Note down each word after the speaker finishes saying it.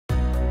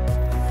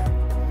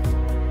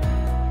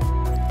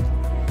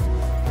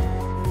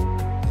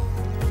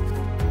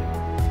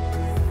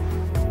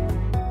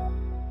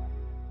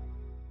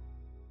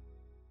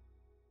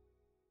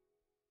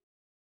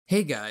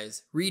Hey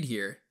guys, Reed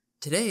here.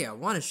 Today I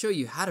want to show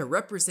you how to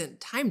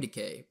represent time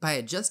decay by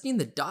adjusting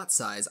the dot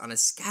size on a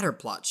scatter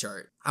plot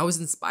chart. I was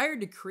inspired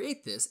to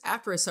create this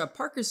after I saw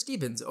Parker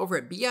Stevens over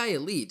at BI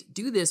Elite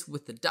do this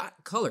with the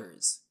dot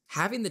colors,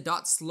 having the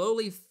dots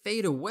slowly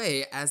fade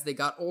away as they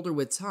got older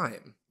with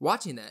time.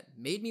 Watching that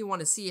made me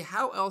want to see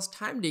how else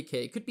time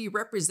decay could be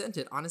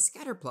represented on a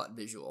scatter plot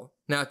visual.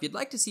 Now if you'd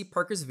like to see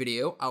Parker's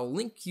video, I'll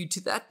link you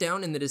to that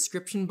down in the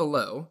description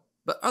below.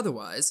 But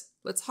otherwise,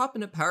 let's hop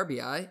into Power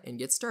BI and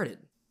get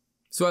started.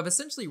 So I've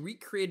essentially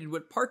recreated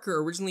what Parker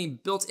originally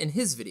built in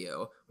his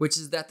video, which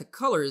is that the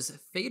colors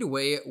fade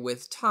away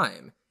with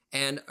time,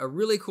 and a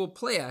really cool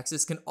play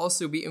axis can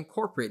also be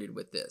incorporated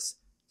with this.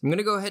 I'm going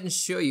to go ahead and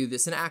show you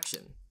this in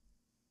action.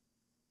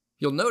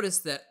 You'll notice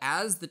that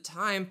as the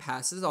time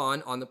passes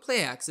on the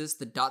play axis,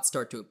 the dots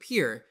start to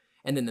appear,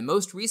 and then the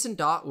most recent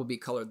dot will be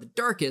colored the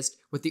darkest,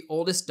 with the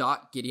oldest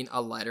dot getting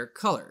a lighter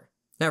color.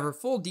 Now for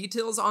full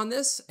details on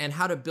this and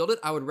how to build it,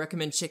 I would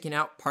recommend checking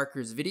out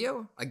Parker's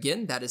video.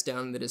 Again, that is down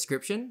in the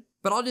description,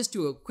 but I'll just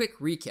do a quick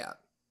recap.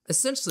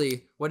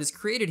 Essentially, what is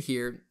created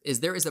here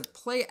is there is a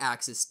play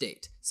axis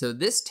date. So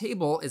this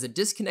table is a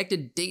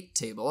disconnected date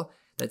table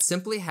that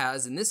simply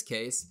has, in this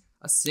case,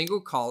 a single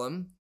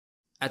column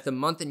at the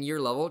month and year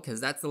level,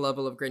 because that's the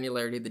level of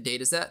granularity the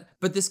data is at,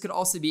 but this could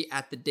also be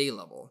at the day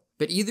level.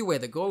 But either way,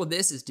 the goal of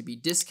this is to be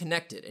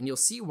disconnected, and you'll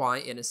see why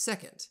in a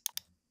second.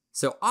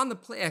 So on the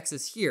play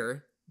axis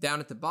here, down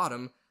at the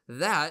bottom,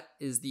 that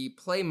is the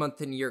play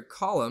month and year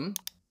column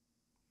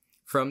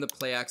from the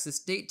play axis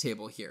date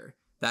table here.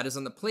 That is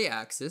on the play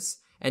axis,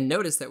 and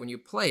notice that when you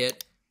play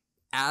it,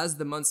 as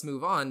the months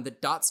move on, the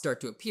dots start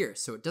to appear.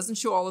 So it doesn't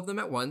show all of them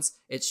at once,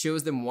 it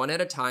shows them one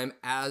at a time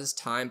as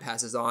time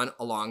passes on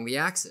along the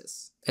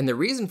axis. And the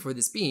reason for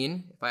this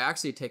being, if I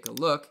actually take a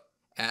look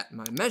at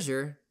my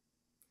measure,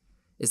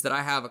 is that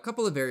I have a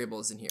couple of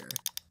variables in here.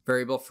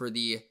 Variable for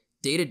the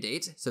data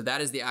date, so that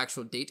is the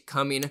actual date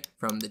coming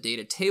from the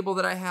data table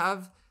that I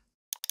have.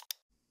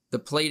 The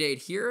play date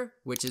here,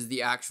 which is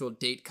the actual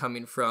date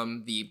coming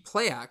from the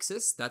play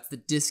axis, that's the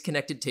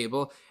disconnected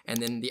table,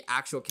 and then the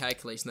actual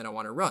calculation that I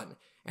want to run.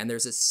 And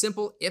there's a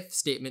simple if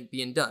statement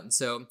being done.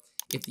 So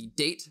if the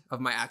date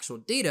of my actual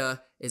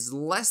data is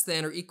less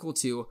than or equal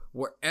to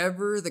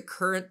wherever the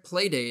current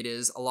play date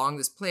is along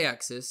this play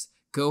axis,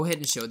 go ahead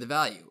and show the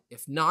value.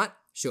 If not,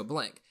 show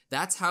blank.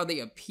 That's how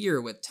they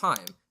appear with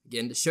time.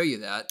 Again, to show you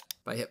that,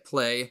 if I hit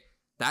play,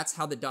 that's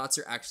how the dots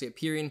are actually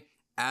appearing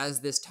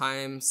as this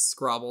time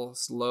scrobble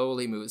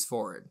slowly moves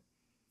forward.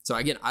 So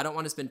again, I don't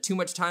want to spend too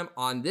much time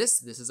on this.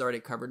 This is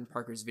already covered in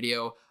Parker's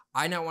video.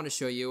 I now want to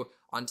show you,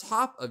 on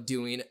top of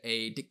doing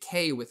a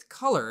decay with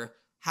color,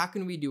 how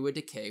can we do a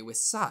decay with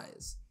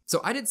size?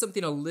 So I did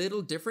something a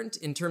little different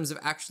in terms of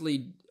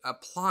actually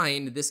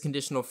applying this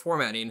conditional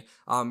formatting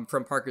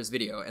from Parker's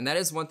video. And that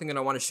is one thing that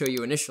I want to show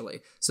you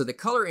initially. So the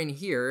color in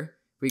here,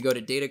 we go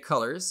to data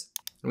colors,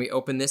 and we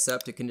open this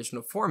up to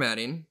conditional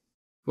formatting,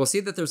 we'll see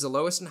that there's a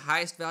lowest and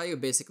highest value,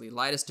 basically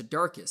lightest to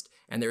darkest,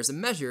 and there's a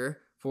measure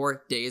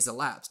for days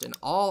elapsed. And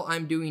all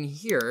I'm doing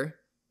here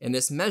in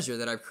this measure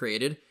that I've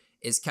created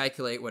is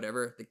calculate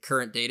whatever the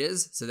current date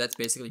is. So that's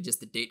basically just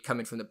the date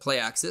coming from the play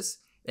axis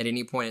at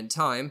any point in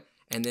time,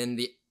 and then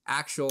the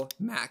actual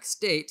max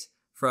date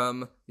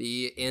from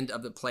the end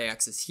of the play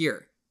axis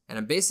here. And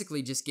I'm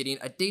basically just getting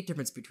a date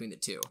difference between the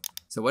two.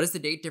 So what is the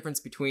date difference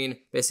between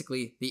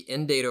basically the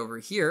end date over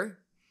here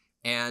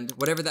and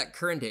whatever that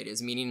current date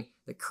is, meaning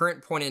the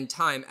current point in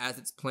time as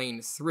it's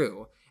playing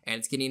through, and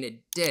it's getting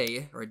a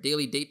day or a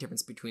daily date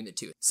difference between the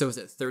two. So is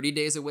it 30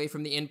 days away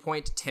from the end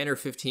point, 10 or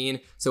 15?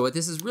 So what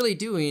this is really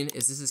doing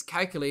is this is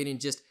calculating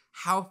just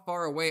how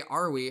far away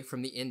are we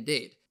from the end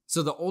date.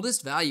 So the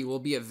oldest value will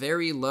be a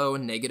very low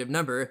negative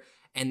number,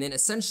 and then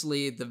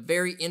essentially the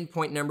very end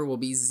point number will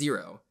be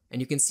 0. And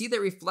you can see that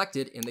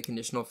reflected in the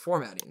conditional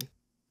formatting.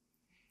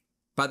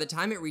 By the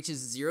time it reaches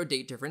 0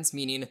 date difference,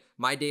 meaning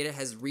my data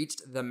has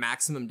reached the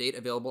maximum date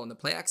available on the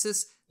play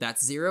axis,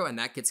 that's 0, and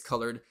that gets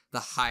colored the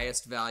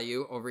highest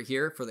value over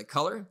here for the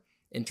color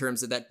in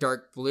terms of that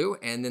dark blue,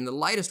 and then the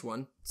lightest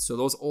one, so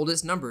those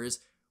oldest numbers,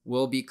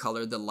 will be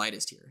colored the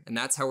lightest here, and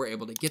that's how we're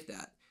able to get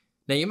that.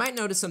 Now you might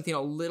notice something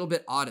a little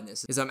bit odd in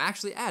this, is I'm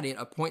actually adding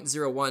a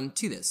 0.01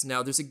 to this.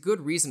 Now there's a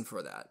good reason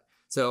for that.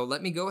 So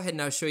let me go ahead and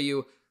now show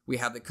you, we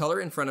have the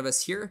color in front of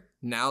us here.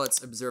 Now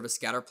let's observe a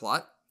scatter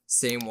plot.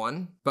 Same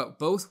one, but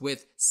both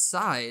with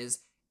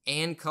size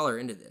and color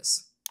into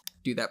this.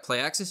 Do that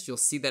play axis, you'll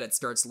see that it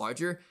starts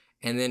larger.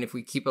 And then if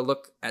we keep a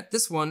look at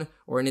this one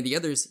or any of the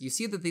others, you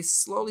see that they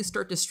slowly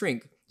start to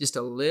shrink just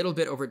a little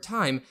bit over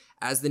time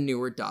as the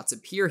newer dots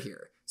appear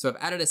here. So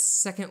I've added a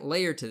second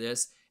layer to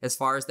this as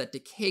far as that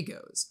decay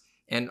goes.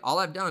 And all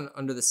I've done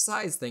under the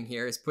size thing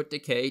here is put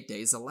decay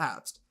days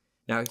elapsed.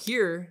 Now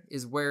here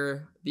is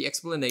where the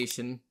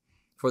explanation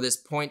for this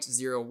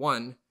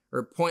 0.01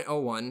 or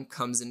 0.01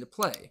 comes into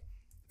play.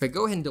 If I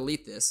go ahead and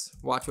delete this,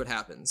 watch what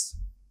happens.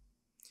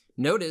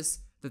 Notice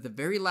that the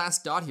very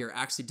last dot here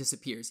actually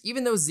disappears,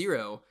 even though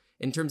 0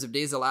 in terms of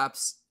days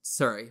elapsed,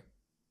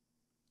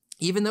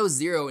 even though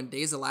 0 in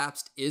days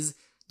elapsed is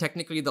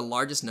technically the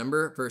largest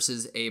number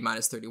versus a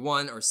minus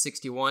 31 or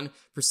 61,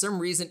 for some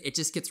reason it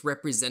just gets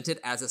represented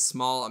as a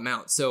small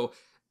amount. So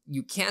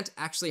you can't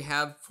actually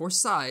have, for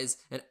size,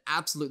 an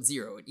absolute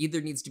 0. It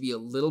either needs to be a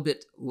little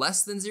bit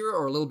less than 0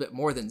 or a little bit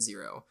more than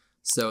 0.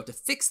 So to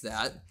fix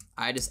that,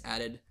 I just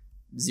added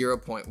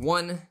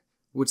 0.1,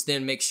 which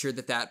then makes sure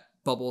that that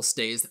bubble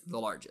stays the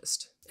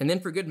largest. And then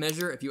for good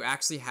measure, if you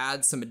actually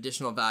had some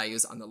additional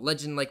values on the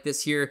legend like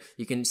this here,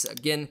 you can,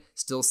 again,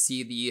 still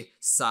see the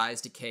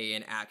size decay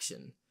in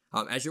action.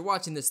 As you're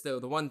watching this though,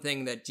 the one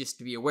thing that just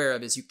to be aware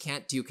of is you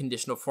can't do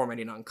conditional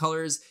formatting on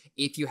colors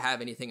if you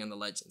have anything on the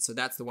legend. So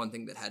that's the one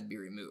thing that had to be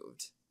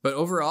removed. But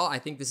overall, I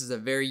think this is a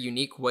very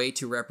unique way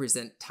to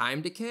represent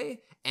time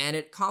decay, and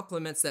it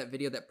complements that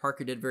video that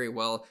Parker did very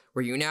well,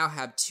 where you now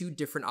have 2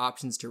 different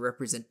options to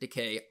represent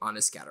decay on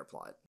a scatter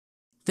plot.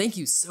 Thank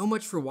you so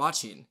much for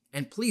watching,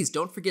 and please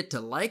don't forget to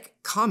like,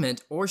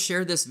 comment, or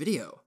share this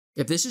video.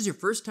 If this is your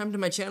first time to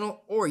my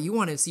channel, or you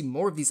want to see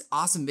more of these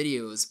awesome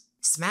videos,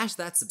 smash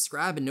that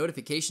subscribe and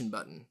notification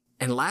button.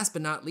 And last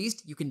but not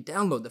least, you can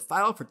download the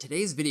file for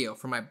today's video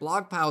from my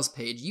blog files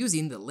page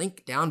using the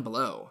link down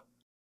below.